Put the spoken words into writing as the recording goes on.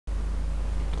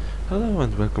Hello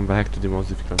and welcome back to the most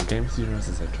difficult game series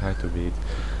as I try to beat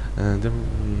the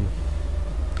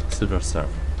Silver Surfer.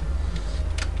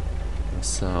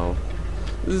 So,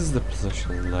 this is the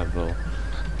possession level.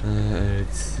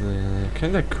 It's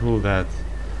kinda cool that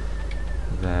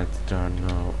there are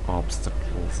no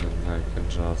obstacles and I can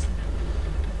just...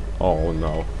 Oh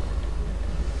no.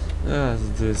 Yes,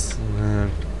 this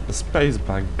space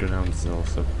background is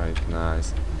also quite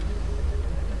nice.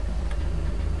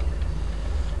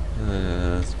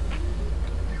 Yes.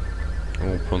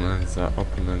 Opponents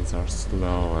are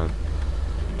slow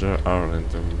and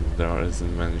there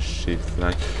isn't many shit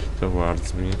flying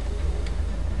towards me.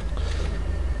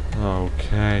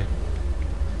 Okay.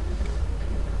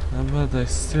 But I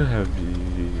still have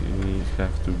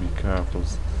to be careful.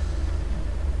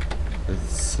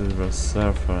 It's Silver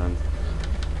Surfer and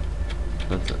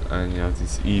not any of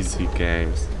these easy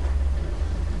games.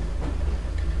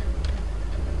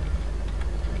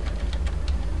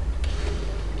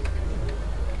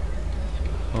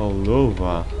 All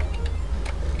over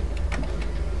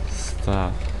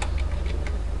stuff.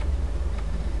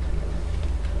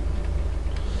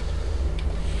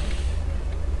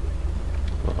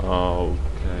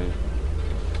 Okay.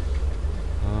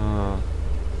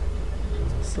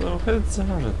 So it's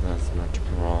not as much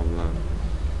problem.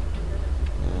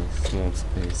 Small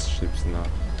spaceships now.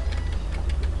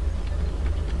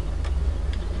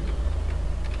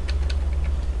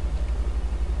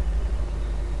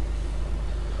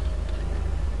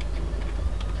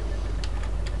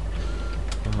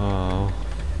 Oh.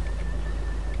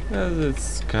 Yes,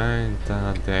 it's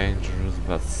kinda dangerous,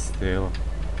 but still.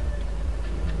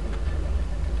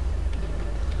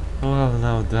 Well,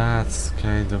 now that's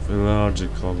kind of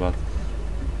illogical, but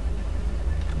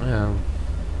yeah,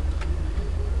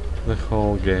 the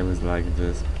whole game is like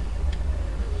this.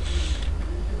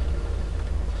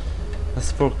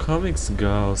 As for comics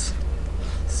goes,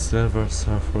 Silver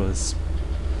Surfer is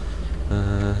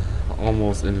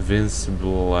almost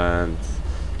invincible and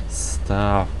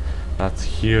stuff, but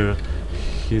here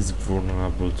he's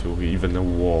vulnerable to even a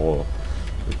wall.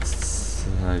 It's,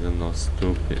 I don't know,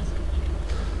 stupid.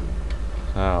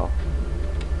 How?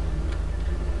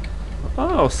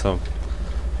 Oh, so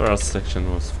first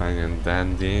section was fine and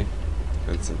dandy.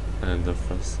 And the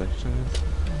first section is,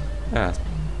 yeah.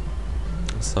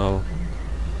 So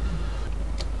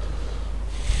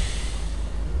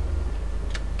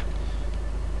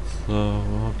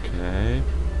okay.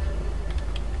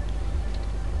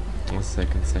 The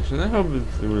second section. I hope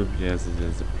it will be as it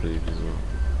is the previous one.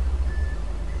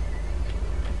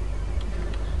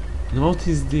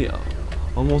 Notice the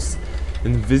almost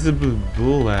invisible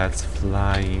bullets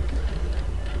flying.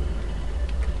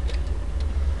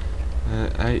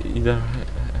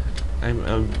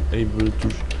 I'm able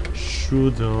to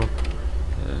shoot or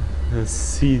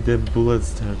see the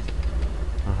bullets that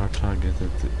are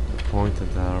targeted,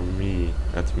 pointed at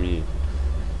me.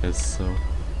 Yes, so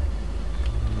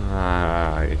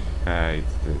I hate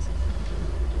this.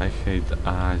 I hate the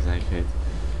eyes. I hate.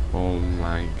 Oh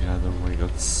my god!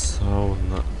 So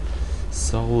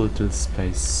little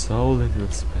space. So little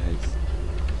space.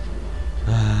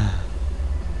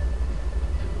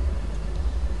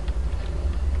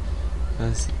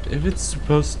 As if it's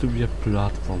supposed to be a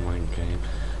platformer game,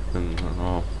 then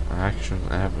action,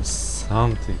 ever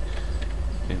something,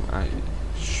 and I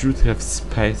should have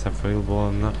space available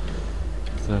and not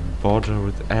bother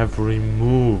with every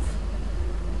move.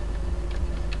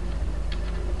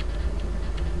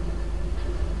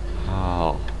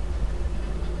 How?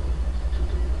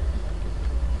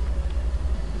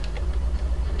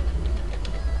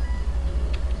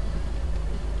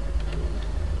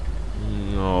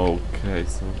 Okay,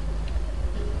 so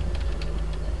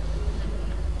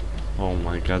oh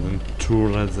my god, and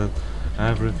turrets and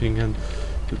everything, and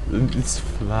it's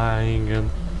flying, and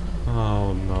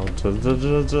oh no,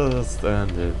 just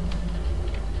end it.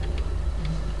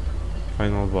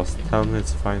 Final boss. Tell me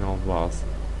it's final boss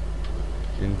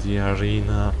in the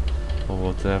arena or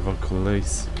whatever,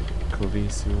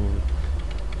 Coliseum.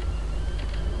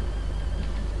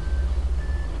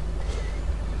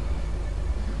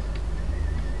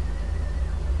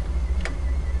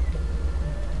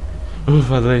 Oof,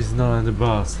 but there is no any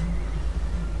boss.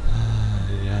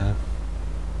 Yeah.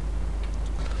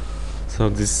 So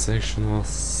this section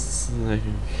was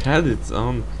had its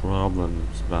own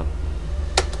problems, but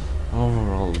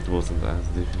overall it wasn't as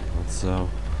difficult. So,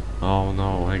 oh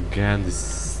no, again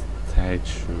these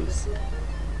statues.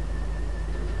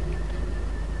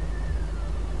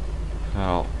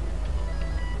 Hell.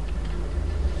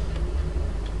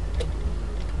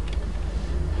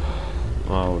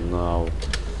 Oh no.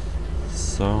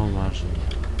 so much.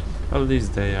 At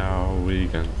least they are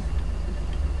vegan.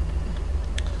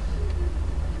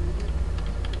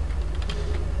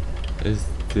 Is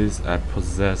this a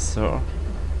possessor?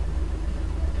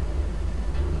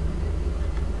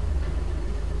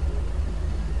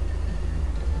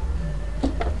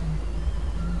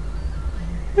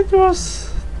 It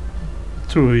was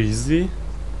too easy.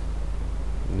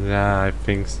 Yeah, I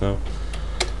think so.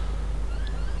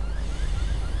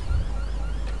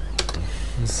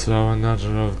 So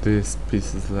another of these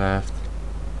pieces left.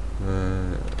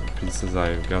 Pieces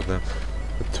I've got them.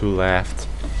 2 left.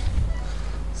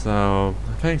 So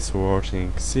thanks for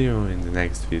watching. See you in the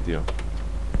next video.